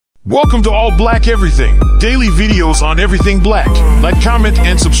Welcome to All Black Everything, daily videos on everything black. Like, comment,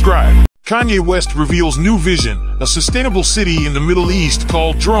 and subscribe. Kanye West reveals new vision, a sustainable city in the Middle East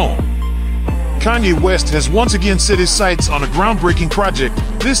called Droam. Kanye West has once again set his sights on a groundbreaking project,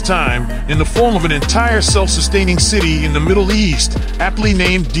 this time in the form of an entire self-sustaining city in the Middle East, aptly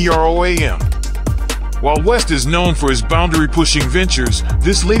named Droam. While West is known for his boundary-pushing ventures,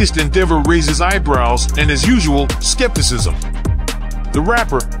 this latest endeavor raises eyebrows and, as usual, skepticism. The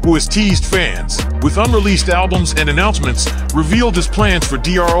rapper, who has teased fans with unreleased albums and announcements, revealed his plans for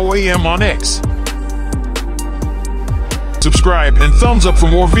Droam on X. Subscribe and thumbs up for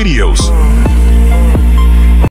more videos.